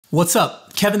What's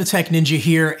up? Kevin the Tech Ninja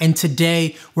here, and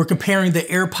today we're comparing the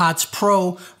AirPods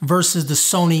Pro versus the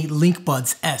Sony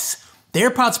Linkbuds S. The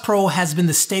AirPods Pro has been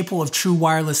the staple of true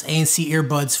wireless ANC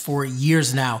earbuds for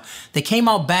years now. They came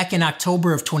out back in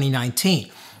October of 2019,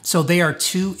 so they are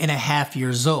 2.5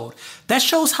 years old. That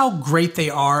shows how great they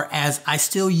are, as I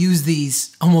still use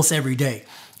these almost every day.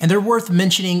 And they're worth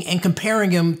mentioning and comparing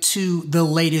them to the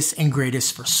latest and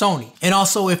greatest for Sony. And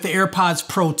also, if the AirPods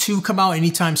Pro 2 come out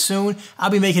anytime soon, I'll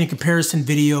be making a comparison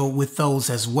video with those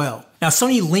as well. Now,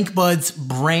 Sony Linkbuds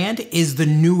brand is the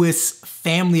newest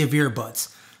family of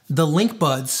earbuds. The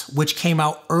Linkbuds, which came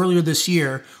out earlier this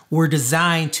year, were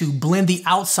designed to blend the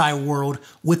outside world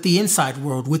with the inside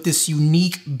world with this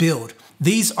unique build.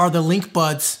 These are the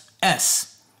Linkbuds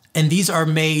S, and these are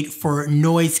made for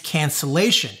noise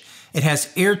cancellation. It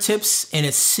has ear tips and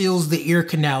it seals the ear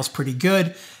canals pretty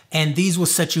good, and these will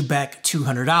set you back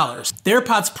 $200. The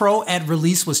AirPods Pro at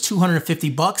release was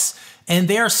 $250, and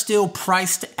they are still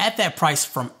priced at that price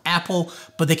from Apple,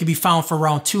 but they can be found for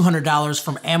around $200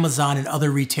 from Amazon and other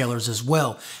retailers as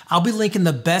well. I'll be linking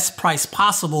the best price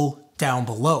possible down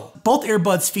below. Both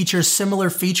earbuds feature similar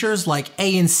features like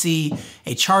ANC,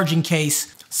 a charging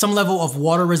case, some level of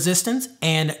water resistance,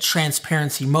 and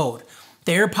transparency mode.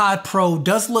 The AirPod Pro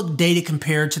does look dated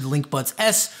compared to the Linkbuds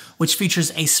S, which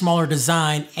features a smaller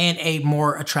design and a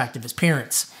more attractive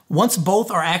appearance. Once both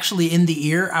are actually in the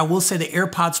ear, I will say the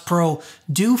AirPods Pro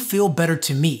do feel better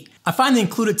to me. I find the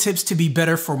included tips to be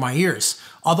better for my ears,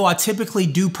 although I typically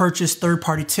do purchase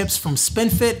third-party tips from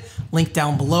SpinFit, link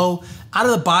down below. Out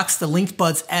of the box, the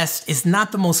Linkbuds S is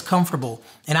not the most comfortable,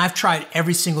 and I've tried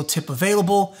every single tip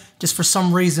available. Just for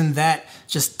some reason, that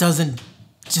just doesn't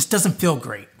feel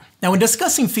great. Now, when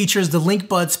discussing features, the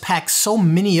Linkbuds pack so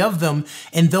many of them,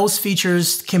 and those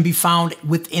features can be found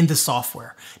within the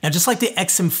software. Now, just like the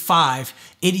XM5,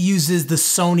 it uses the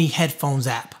Sony Headphones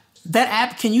app. That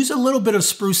app can use a little bit of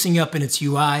sprucing up in its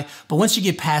UI, but once you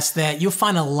get past that, you'll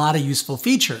find a lot of useful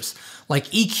features, like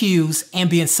EQs,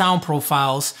 ambient sound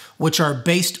profiles, which are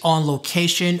based on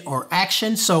location or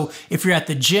action. So if you're at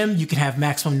the gym, you can have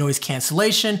maximum noise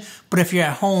cancellation, but if you're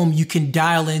at home, you can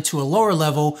dial into a lower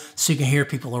level so you can hear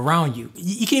people around you.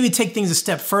 You can even take things a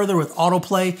step further with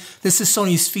autoplay. This is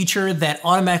Sony's feature that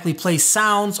automatically plays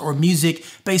sounds or music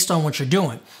based on what you're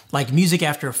doing, like music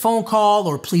after a phone call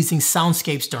or pleasing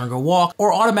soundscapes during a walk,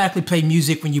 or automatically play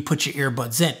music when you put your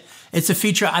earbuds in. It's a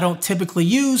feature I don't typically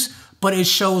use, but it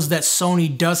shows that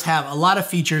Sony does have a lot of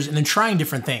features and they're trying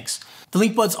different things. The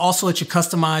Linkbuds also let you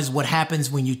customize what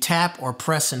happens when you tap or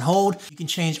press and hold. You can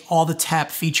change all the tap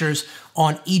features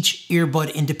on each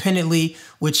earbud independently,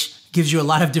 which gives you a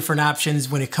lot of different options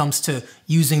when it comes to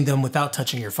using them without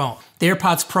touching your phone. The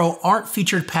AirPods Pro aren't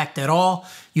featured packed at all.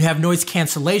 You have noise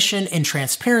cancellation and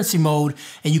transparency mode,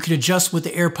 and you can adjust what the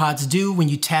AirPods do when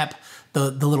you tap the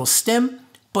little stem,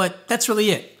 but that's really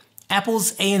it.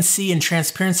 Apple's ANC and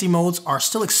transparency modes are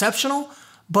still exceptional,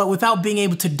 but without being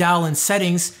able to dial in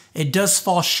settings, it does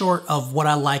fall short of what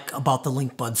I like about the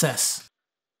Linkbuds S.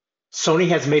 Sony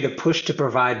has made a push to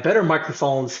provide better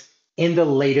microphones in the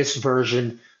latest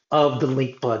version of the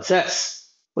Linkbuds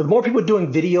S. With more people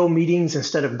doing video meetings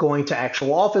instead of going to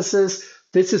actual offices,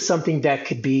 this is something that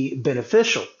could be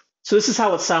beneficial. So this is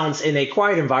how it sounds in a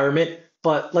quiet environment,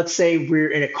 but let's say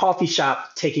we're in a coffee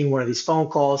shop taking one of these phone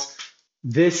calls.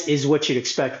 This is what you'd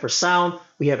expect for sound.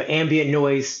 We have ambient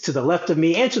noise to the left of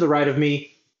me and to the right of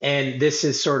me, and this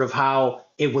is sort of how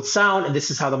it would sound, and this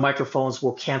is how the microphones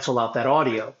will cancel out that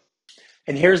audio.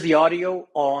 And here's the audio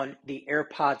on the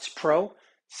AirPods Pro.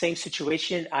 Same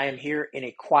situation. I am here in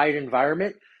a quiet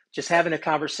environment, just having a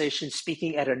conversation,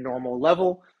 speaking at a normal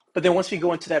level. But then once we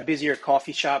go into that busier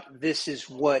coffee shop, this is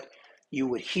what you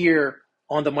would hear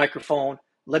on the microphone.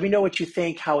 Let me know what you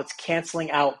think, how it's canceling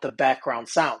out the background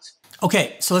sounds.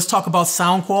 Okay, so let's talk about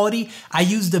sound quality. I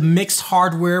used a mixed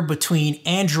hardware between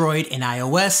Android and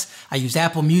iOS. I used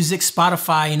Apple Music,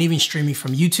 Spotify, and even streaming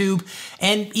from YouTube,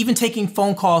 and even taking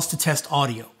phone calls to test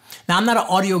audio. Now, I'm not an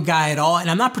audio guy at all, and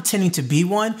I'm not pretending to be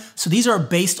one, so these are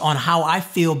based on how I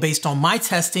feel based on my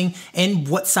testing and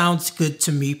what sounds good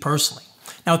to me personally.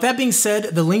 Now, with that being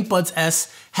said, the Linkbuds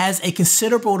S has a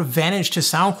considerable advantage to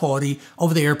sound quality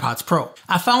over the AirPods Pro.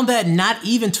 I found that not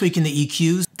even tweaking the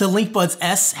EQs, the Linkbuds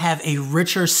S have a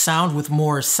richer sound with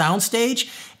more soundstage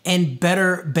and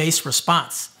better bass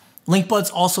response.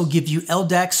 Linkbuds also give you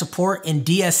LDAC support and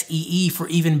DSEE for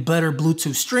even better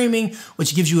Bluetooth streaming,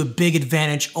 which gives you a big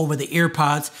advantage over the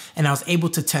AirPods, and I was able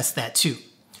to test that too.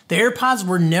 The AirPods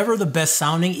were never the best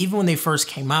sounding, even when they first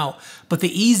came out, but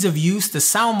the ease of use, the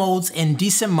sound modes, and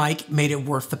decent mic made it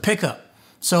worth the pickup.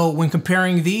 So when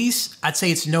comparing these, I'd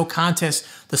say it's no contest.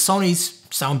 The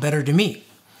Sonys sound better to me.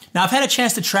 Now, I've had a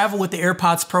chance to travel with the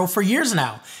AirPods Pro for years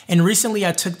now, and recently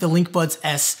I took the Linkbuds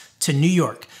S to New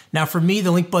York. Now, for me,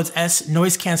 the Linkbuds S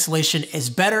noise cancellation is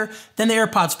better than the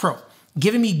AirPods Pro,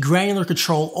 giving me granular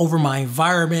control over my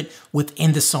environment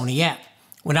within the Sony app.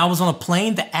 When I was on a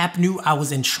plane, the app knew I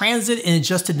was in transit and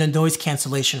adjusted the noise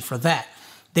cancellation for that.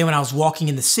 Then when I was walking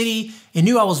in the city, it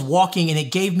knew I was walking and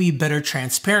it gave me better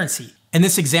transparency. In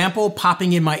this example,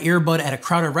 popping in my earbud at a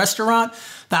crowded restaurant,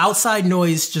 the outside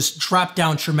noise just dropped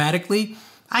down dramatically.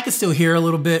 I could still hear a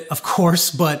little bit, of course,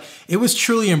 but it was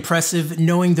truly impressive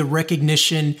knowing the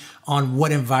recognition on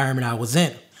what environment I was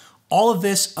in. All of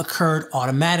this occurred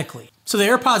automatically. So the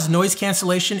AirPods noise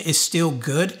cancellation is still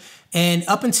good. And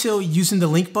up until using the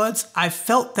Linkbuds, I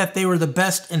felt that they were the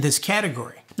best in this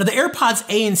category. Now the AirPods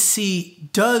A and C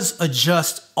does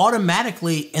adjust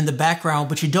automatically in the background,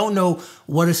 but you don't know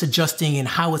what it's adjusting and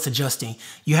how it's adjusting.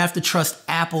 You have to trust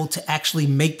Apple to actually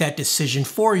make that decision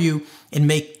for you and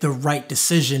make the right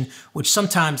decision, which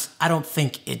sometimes I don't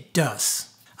think it does.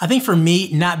 I think for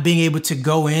me, not being able to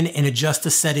go in and adjust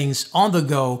the settings on the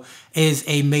go is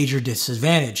a major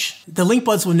disadvantage. The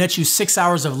Linkbuds will net you 6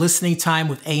 hours of listening time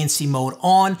with ANC mode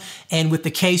on, and with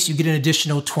the case, you get an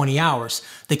additional 20 hours.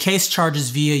 The case charges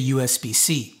via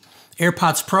USB-C.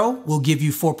 AirPods Pro will give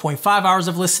you 4.5 hours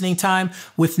of listening time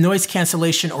with noise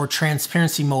cancellation or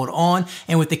transparency mode on,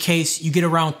 and with the case, you get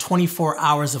around 24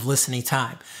 hours of listening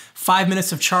time. 5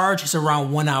 minutes of charge is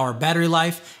around 1 hour battery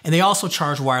life, and they also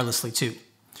charge wirelessly too.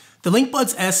 The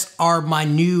Linkbuds S are my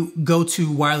new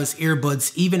go-to wireless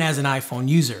earbuds even as an iPhone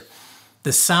user.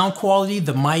 The sound quality,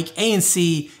 the mic,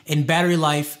 ANC, and battery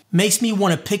life makes me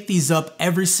want to pick these up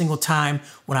every single time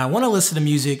when I want to listen to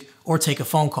music or take a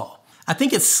phone call. I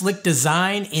think its slick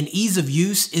design and ease of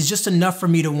use is just enough for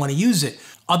me to want to use it.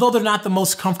 Although they're not the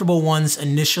most comfortable ones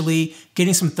initially,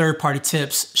 getting some third-party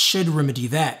tips should remedy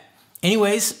that.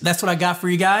 Anyways, that's what I got for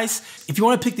you guys. If you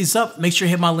want to pick these up, make sure you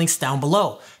hit my links down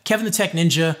below. Kevin the Tech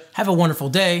Ninja, have a wonderful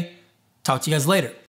day. Talk to you guys later.